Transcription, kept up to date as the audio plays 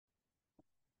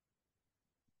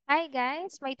Hi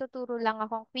guys! May tuturo lang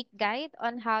akong quick guide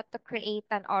on how to create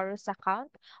an ORUS account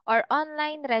or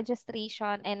online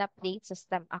registration and update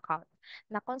system account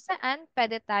na kung saan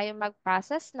pwede tayo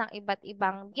mag-process ng iba't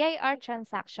ibang BIR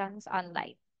transactions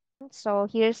online. So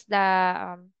here's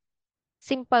the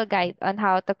simple guide on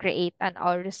how to create an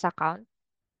ORUS account.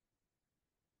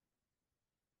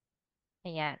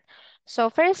 Ayan.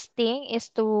 So first thing is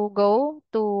to go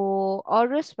to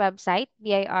ORUS website,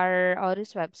 BIR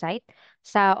ORUS website,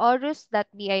 sa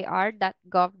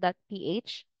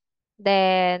orus.bir.gov.ph.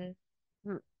 Then,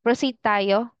 proceed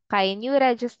tayo kay new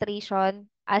registration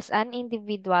as an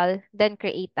individual, then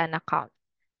create an account.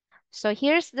 So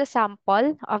here's the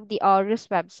sample of the ORUS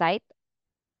website.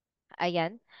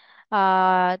 Ayan.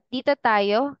 Dito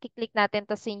tayo, kiklik natin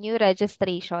to si new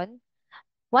registration.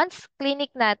 Once clinic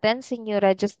natin si new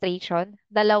registration,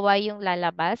 dalawa yung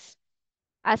lalabas,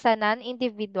 as a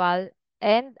non-individual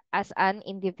and as an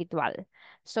individual.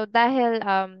 So dahil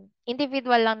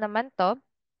individual lang naman to,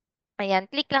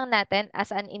 ayan, click lang natin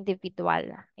as an individual.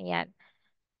 Ayan.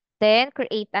 Then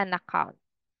create an account.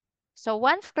 So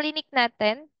once clinic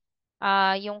natin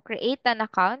yung create an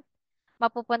account,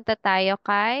 mapupunta tayo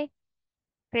kay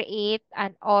create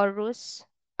an ORUS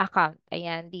account.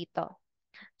 Ayan, dito.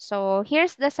 So,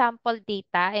 here's the sample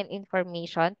data and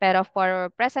information, pero for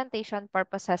presentation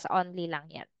purposes only lang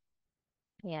yan.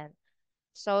 Ayan.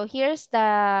 So, here's the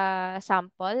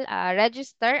sample.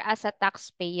 Register as a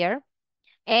taxpayer.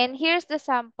 And here's the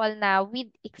sample na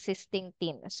with existing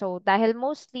TIN. So, dahil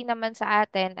mostly naman sa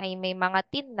atin ay may mga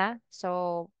TIN na.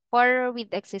 So, for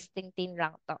with existing TIN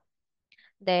lang to.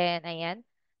 Then, ayan.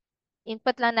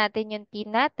 Input lang natin yung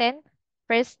TIN natin.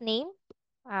 First name,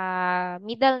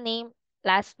 middle name,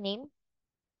 last name,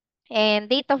 and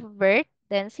date of birth,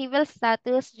 then civil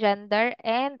status, gender,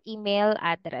 and email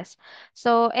address.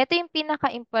 So, ito yung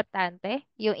pinaka-importante,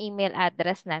 yung email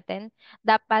address natin.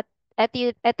 Dapat,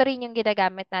 ito rin yung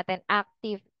ginagamit natin,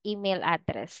 active email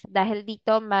address. Dahil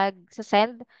dito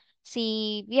mag-send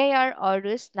si BIR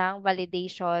Orus ng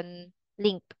validation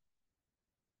link.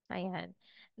 Ayan.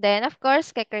 Then, of course,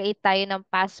 kaka-create tayo ng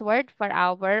password for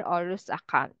our Orus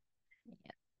account.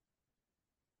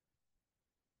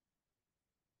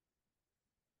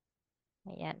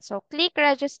 Ayan. So, click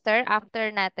register after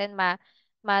natin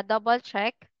ma-double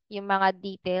check yung mga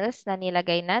details na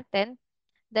nilagay natin.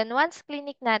 Then, once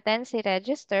clinic natin si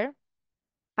register,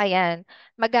 ayan,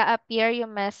 mag-a-appear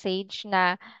yung message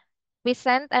na we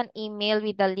sent an email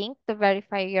with the link to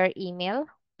verify your email.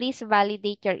 Please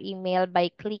validate your email by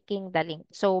clicking the link.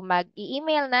 So,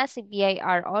 mag-i-email na si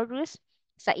BIR Orus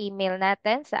sa email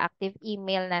natin, sa active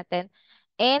email natin.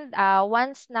 And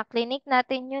once na-clinic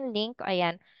natin yung link,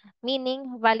 ayan,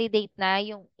 meaning validate na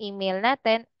yung email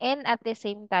natin and at the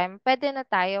same time, pwede na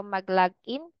tayo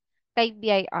mag-login kay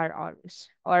BIR Orus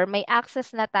or may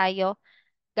access na tayo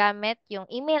gamit yung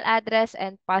email address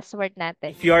and password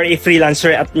natin. If you are a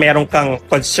freelancer at meron kang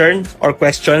concern or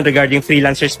question regarding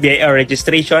freelancers BIR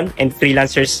registration and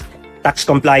freelancers tax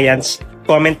compliance,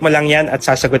 comment mo lang yan at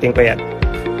sasagutin ko yan.